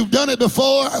 and if you've done it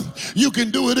before, you can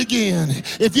do it again.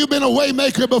 If you've been a way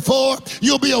maker before,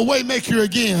 you'll be a way maker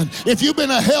again. If you've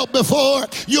been a help before,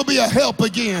 you'll be a help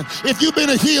again. If you've been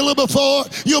a healer before,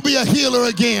 you'll be a healer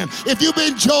again. If you've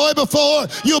been joy before,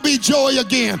 you'll be joy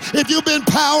again. If you've been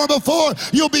power before,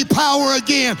 you'll be power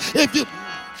again.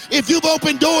 If you've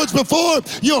opened doors before,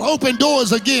 you'll open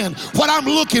doors again. What I'm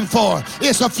looking for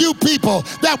is a few people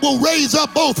that will raise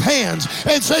up both hands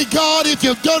and say, God, if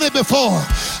you've done it before,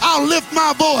 I'll lift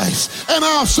my voice and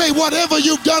I'll say, whatever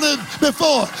you've done it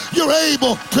before, you're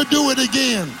able to do it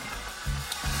again.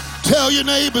 Tell your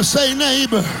neighbor, say,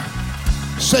 neighbor,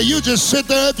 say, you just sit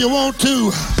there if you want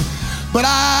to, but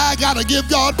I gotta give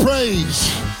God praise,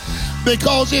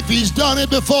 because if he's done it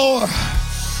before,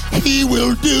 he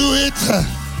will do it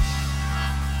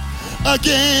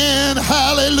again.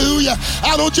 Hallelujah.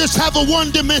 I don't just have a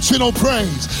one-dimensional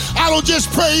praise. I don't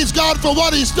just praise God for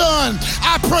what he's done.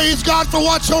 I praise God for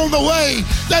what's on the way,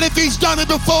 that if he's done it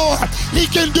before, he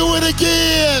can do it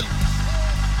again.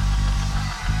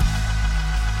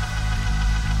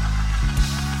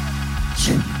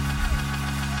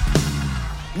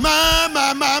 My.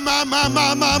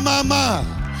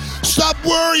 Stop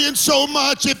worrying so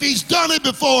much. If he's done it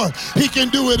before, he can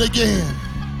do it again.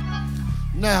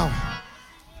 Now,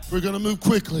 we're going to move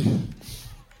quickly.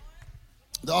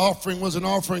 The offering was an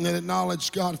offering that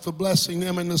acknowledged God for blessing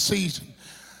them in the season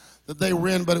that they were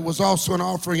in, but it was also an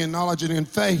offering acknowledging in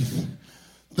faith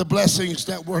the blessings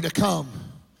that were to come.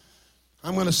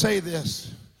 I'm going to say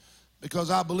this because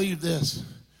I believe this.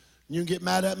 You can get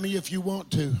mad at me if you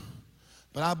want to,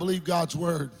 but I believe God's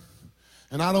word.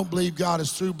 And I don't believe God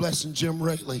is through blessing Jim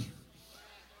Raley.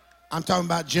 I'm talking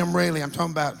about Jim Raley. I'm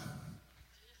talking about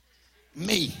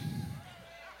me.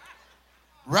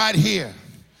 Right here.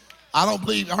 I don't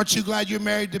believe, aren't you glad you're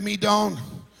married to me, Dawn?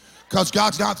 Because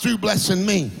God's not through blessing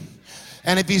me.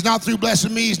 And if he's not through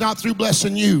blessing me, he's not through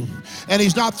blessing you. And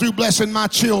he's not through blessing my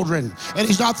children. And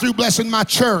he's not through blessing my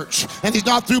church. And he's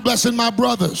not through blessing my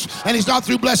brothers. And he's not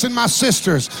through blessing my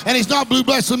sisters. And he's not through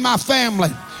blessing my family.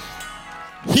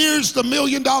 Here's the $1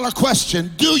 million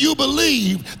question. Do you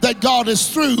believe that God is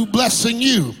through blessing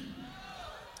you?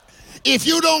 If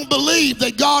you don't believe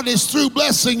that God is through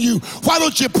blessing you, why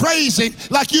don't you praise him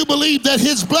like you believe that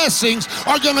his blessings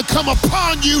are going to come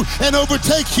upon you and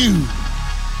overtake you?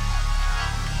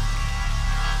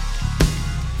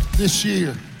 This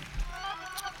year,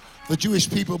 the Jewish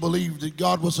people believed that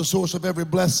God was the source of every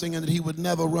blessing and that he would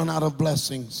never run out of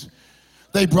blessings.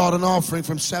 They brought an offering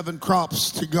from 7 crops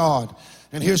to God.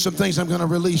 And here's some things I'm going to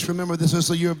release. Remember, this is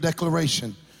the year of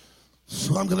declaration.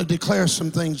 So I'm going to declare some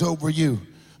things over you,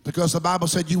 because the Bible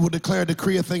said you will declare,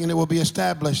 decree a thing, and it will be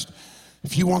established.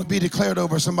 If you want to be declared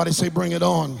over, somebody say, bring it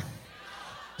on.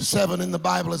 7 in the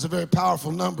Bible is a very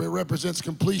powerful number. It represents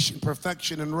completion,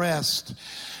 perfection, and rest.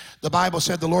 The Bible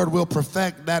said the Lord will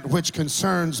perfect that which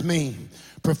concerns me.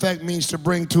 Perfect means to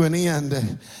bring to an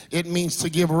end. It means to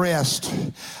give rest.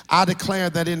 I declare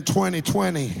that in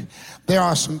 2020, there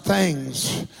are some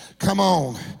things, come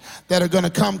on, that are going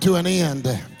to come to an end.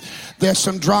 There's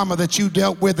some drama that you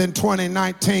dealt with in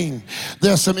 2019.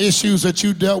 There's some issues that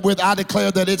you dealt with. I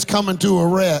declare that it's coming to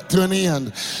an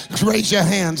end. Raise your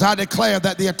hands. I declare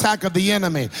that the attack of the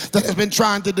enemy that has been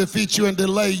trying to defeat you and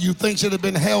delay you, things that have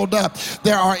been held up,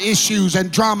 there are issues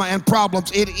and drama and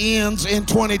problems. It ends in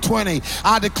 2020.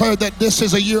 I declare that this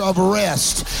is a year of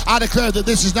rest. I declare that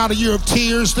this is not a year of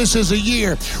tears. This is a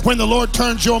year when the Lord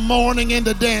turns your mourning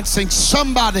into dancing.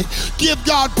 Somebody give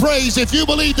God praise if you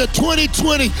believe that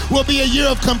 2020 will be a year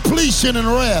of completion and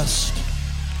rest.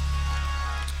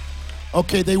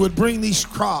 Okay, they would bring these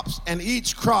crops, and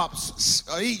each crop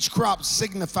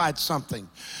signified something.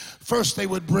 First, they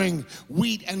would bring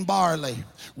wheat and barley.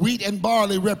 Wheat and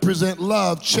barley represent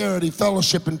love, charity,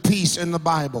 fellowship, and peace in the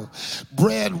Bible.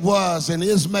 Bread was and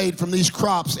is made from these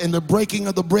crops, and the breaking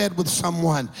of the bread with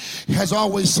someone has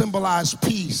always symbolized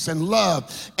peace and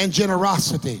love and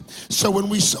generosity. So when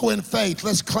we sow in faith,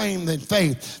 let's claim in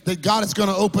faith that God is going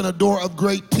to open a door of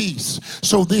great peace.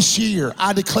 So this year,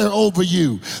 I declare over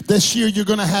you, this year you're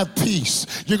going to have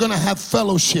peace. You're going to have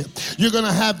fellowship. You're going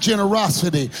to have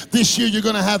generosity. This year you're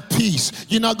going to have peace.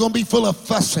 You're not going to be full of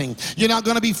fussing. You're not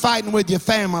going to be fighting with your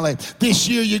family. This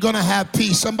year you're going to have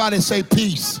peace. Somebody say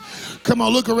peace. Come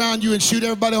on, look around you and shoot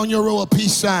everybody on your row a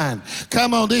peace sign.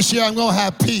 Come on, this year I'm going to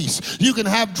have peace. You can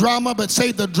have drama, but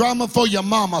save the drama for your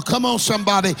mama. Come on,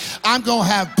 somebody. I'm going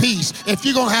to have peace. If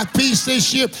you're going to have peace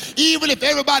this year, even if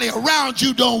everybody around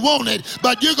you don't want it,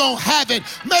 but you're going to have it,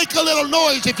 make a little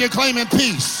noise if you're claiming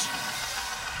peace.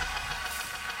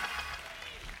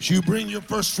 You bring your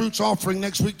first fruits offering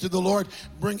next week to the Lord,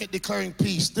 bring it declaring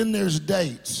peace. Then there's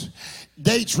dates.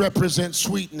 Dates represent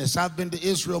sweetness. I've been to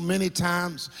Israel many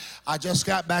times. I just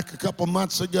got back a couple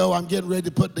months ago. I'm getting ready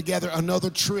to put together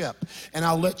another trip, and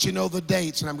I'll let you know the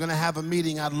dates, and I'm going to have a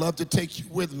meeting. I'd love to take you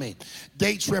with me.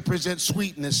 Dates represent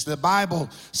sweetness. The Bible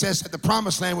says that the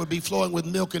promised land would be flowing with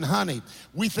milk and honey.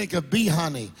 We think of bee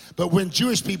honey, but when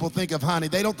Jewish people think of honey,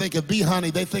 they don't think of bee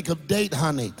honey, they think of date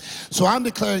honey. So I'm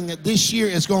declaring that this year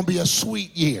is going to be a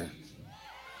sweet year.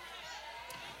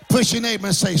 Push your neighbor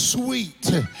and say,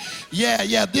 sweet.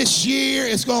 Yeah, this year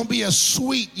is going to be a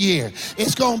sweet year.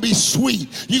 It's going to be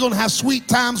sweet. You're going to have sweet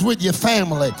times with your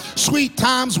family, sweet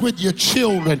times with your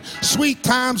children, sweet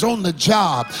times on the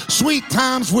job, sweet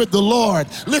times with the Lord.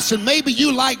 Listen, maybe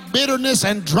you like bitterness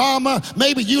and drama.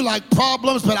 Maybe you like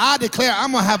problems, but I declare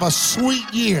I'm going to have a sweet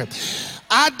year.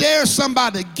 I dare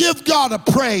somebody give God a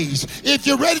praise if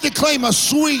you're ready to claim a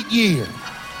sweet year.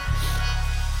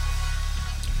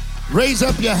 Raise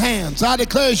up your hands. I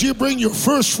declare as you bring your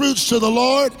first fruits to the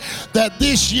Lord that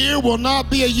this year will not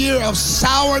be a year of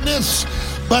sourness,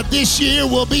 but this year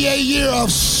will be a year of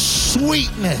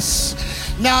sweetness.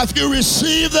 Now, if you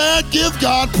receive that, give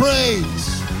God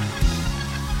praise.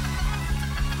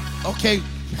 Okay,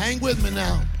 hang with me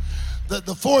now.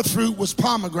 The fourth fruit was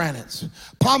pomegranates.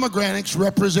 Pomegranates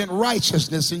represent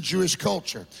righteousness in Jewish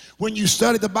culture. When you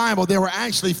study the Bible, there were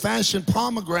actually fashioned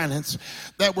pomegranates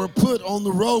that were put on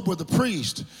the robe of the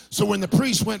priest. So when the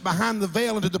priest went behind the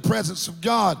veil into the presence of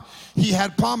God, he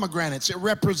had pomegranates. It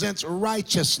represents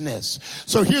righteousness.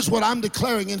 So here's what I'm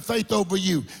declaring in faith over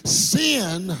you.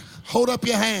 Sin, hold up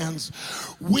your hands,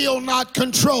 will not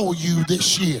control you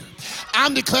this year.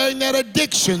 I'm declaring that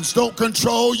addictions don't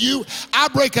control you. I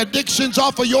break addictions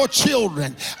off of your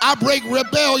children. I break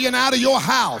rebellion out of your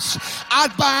house. I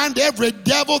bind every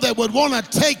devil that would want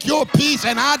to take your peace,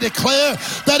 and I declare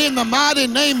that in the mighty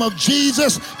name of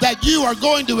Jesus that you are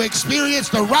going to experience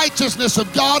the righteousness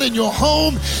of God in your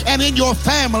home and in your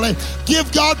family.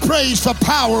 Give God praise for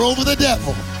power over the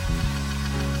devil.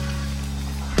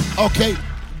 Okay.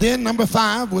 Then number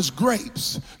 5 was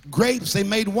grapes. Grapes, they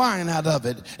made wine out of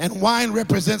it. And wine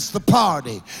represents the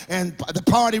party. And the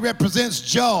party represents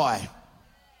joy.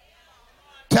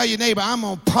 Tell your neighbor, I'm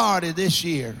going to party this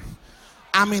year.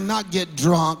 I mean, not get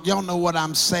drunk. Y'all know what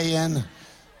I'm saying.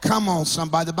 Come on,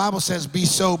 somebody. The Bible says be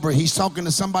sober. He's talking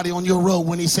to somebody on your road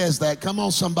when he says that. Come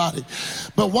on, somebody.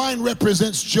 But wine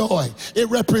represents joy. It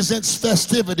represents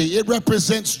festivity. It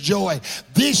represents joy.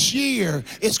 This year,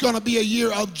 it's going to be a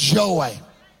year of joy.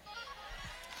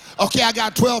 Okay, I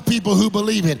got 12 people who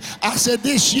believe it. I said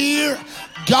this year,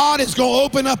 God is going to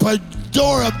open up a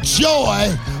door of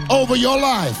joy over your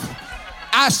life.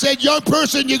 I said, young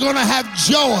person, you're going to have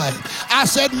joy. I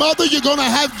said, mother, you're going to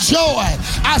have joy.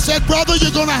 I said, brother,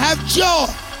 you're going to have joy.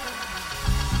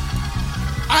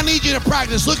 I need you to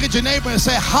practice. Look at your neighbor and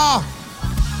say, ha.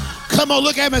 Come on,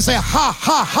 look at him and say, ha,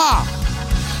 ha, ha.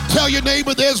 Tell your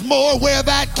neighbor there's more where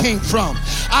that came from.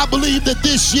 I believe that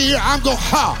this year I'm going to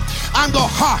ha.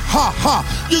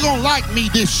 You're going to like me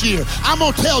this year. I'm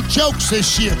going to tell jokes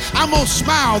this year. I'm going to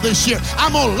smile this year.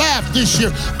 I'm going to laugh this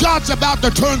year. God's about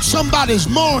to turn somebody's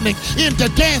mourning into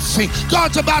dancing.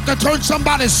 God's about to turn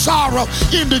somebody's sorrow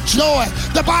into joy.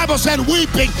 The Bible said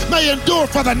weeping may endure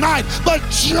for the night, but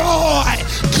joy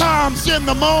comes in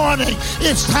the morning.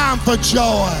 It's time for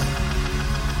joy.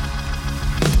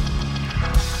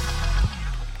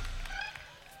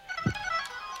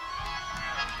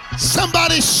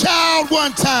 Somebody shout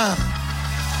one time.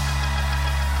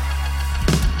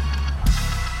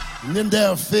 And then there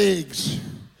are figs.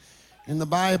 In the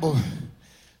Bible,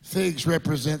 figs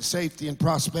represent safety and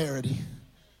prosperity.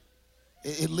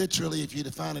 It literally, if you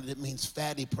define it, it means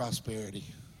fatty prosperity.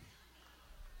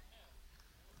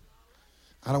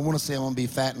 I don't want to say I'm going to be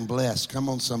fat and blessed. Come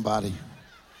on, somebody.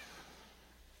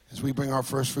 As we bring our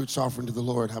first fruits offering to the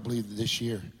Lord, I believe that this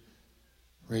year,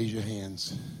 raise your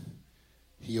hands.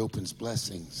 He opens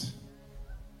blessings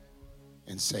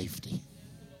and safety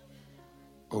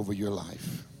over your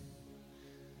life.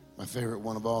 My favorite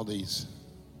one of all these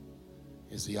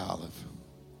is the olive.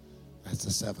 That's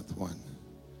the seventh one,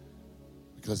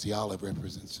 because the olive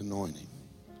represents anointing.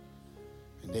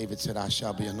 And David said, I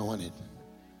shall be anointed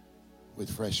with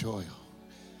fresh oil.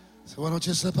 So why don't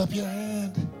you slip up your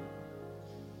hand?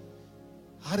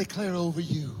 I declare over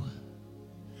you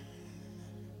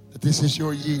that this is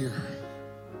your year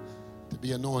to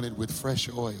be anointed with fresh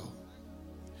oil.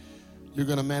 You're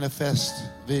going to manifest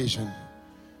vision.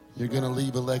 You're going to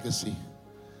leave a legacy,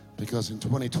 because in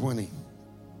 2020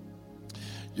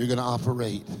 you're going to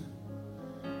operate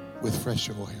with fresh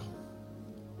oil.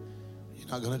 You're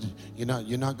not going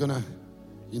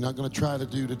to try to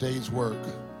do today's work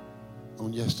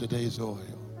on yesterday's oil.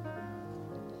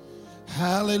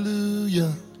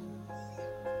 Hallelujah.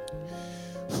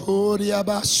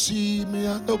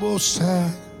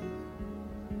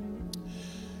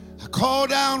 I call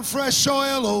down fresh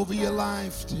oil over your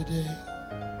life today.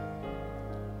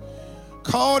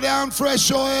 Call down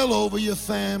fresh oil over your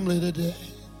family today.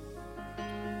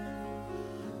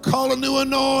 Call a new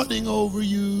anointing over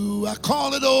you. I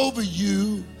call it over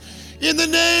you. In the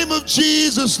name of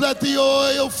Jesus, let the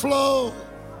oil flow.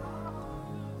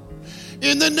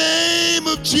 In the name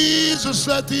of Jesus,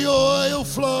 let the oil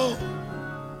flow.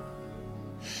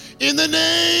 In the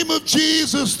name of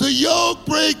Jesus, the yoke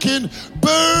breaking,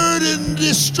 burden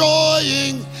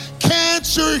destroying,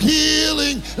 cancer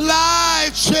healing,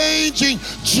 life changing,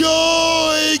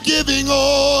 joy giving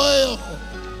oil.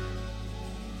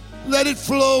 Let it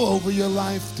flow over your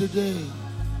life today.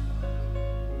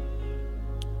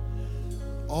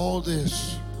 All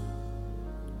this,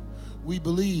 we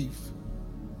believe,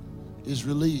 is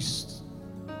released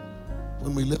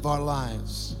when we live our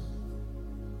lives,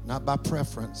 not by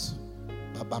preference,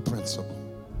 but by principle.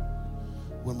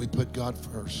 When we put God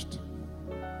first.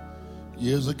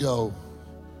 Years ago,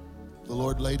 the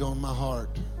Lord laid on my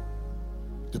heart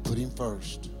to put Him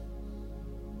first.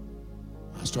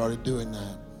 I started doing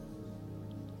that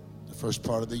the first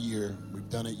part of the year. We've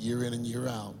done it year in and year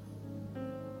out.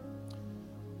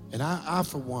 And I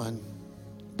for one,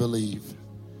 believe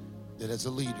that as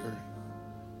a leader,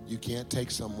 you can't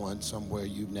take someone somewhere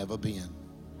you've never been.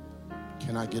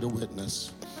 Can I get a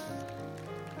witness?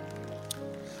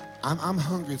 I'm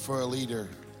hungry for a leader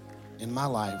in my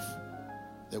life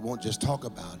that won't just talk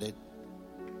about it,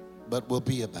 but will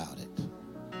be about it.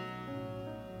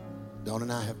 Dawn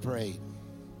and I have prayed.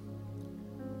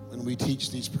 When we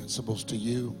teach these principles to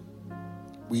you,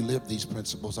 we live these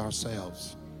principles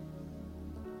ourselves.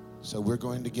 So we're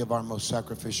going to give our most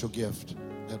sacrificial gift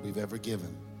that we've ever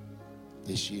given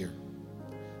this year.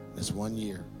 This 1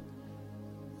 year.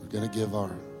 We're going to give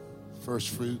our first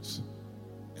fruits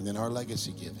and then our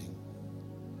legacy giving,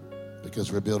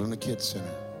 because we're building a kids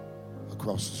center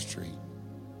across the street.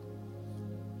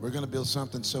 We're going to build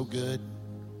something so good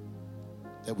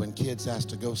that when kids ask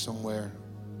to go somewhere,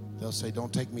 they'll say,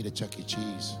 don't take me to Chuck E.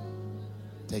 Cheese.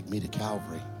 Take me to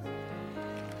Calvary.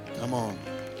 Come on.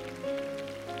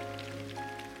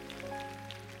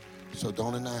 So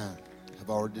Dawn and I have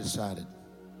already decided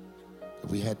that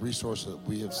we had resources that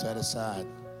we have set aside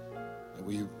that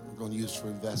we're going to use for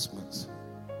investments.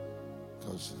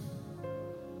 Because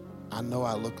I know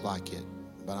I look like it,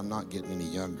 but I'm not getting any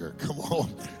younger. Come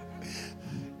on.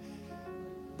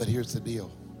 But here's the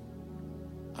deal.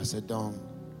 I said, Dawn,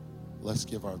 let's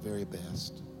give our very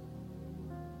best.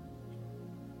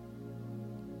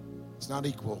 It's not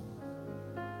equal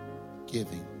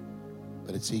giving,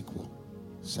 but it's equal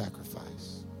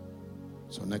sacrifice.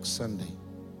 So next Sunday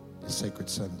is Sacred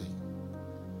Sunday.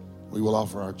 We will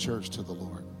offer our church to the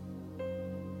Lord.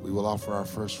 We will offer our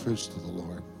first fruits to the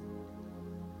Lord.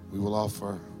 We will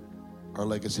offer our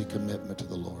legacy commitment to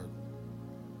the Lord.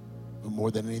 But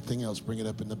more than anything else, bring it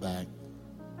up in the back.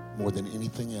 More than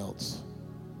anything else,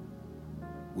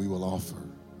 we will offer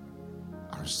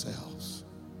ourselves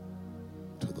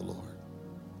to the Lord.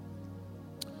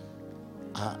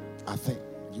 I think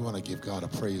you want to give God a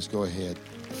praise. Go ahead.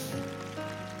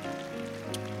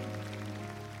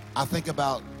 I think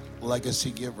about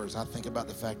legacy givers. I think about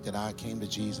the fact that I came to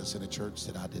Jesus in a church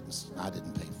that I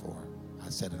didn't pay for. I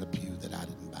sat in a pew that I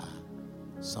didn't buy.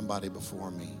 Somebody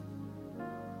before me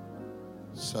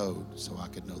sowed so I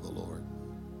could know the Lord.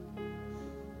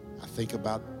 I think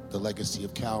about the legacy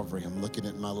of Calvary. I'm looking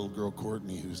at my little girl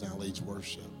Courtney, who's now leads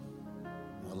worship.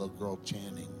 My little girl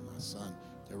Channing, my son,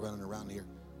 they're running around here.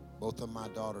 Both of my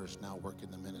daughters now work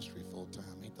in the ministry full time.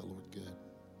 Ain't the Lord good?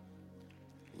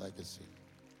 Legacy.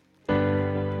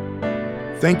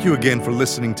 Thank you again for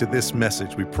listening to this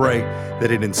message. We pray that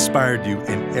it inspired you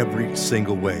in every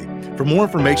single way. For more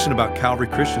information about Calvary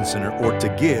Christian Center or to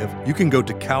give, you can go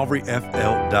to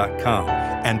calvaryfl.com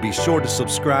and be sure to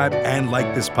subscribe and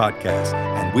like this podcast.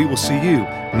 And we will see you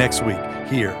next week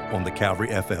here on the Calvary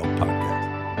FL podcast.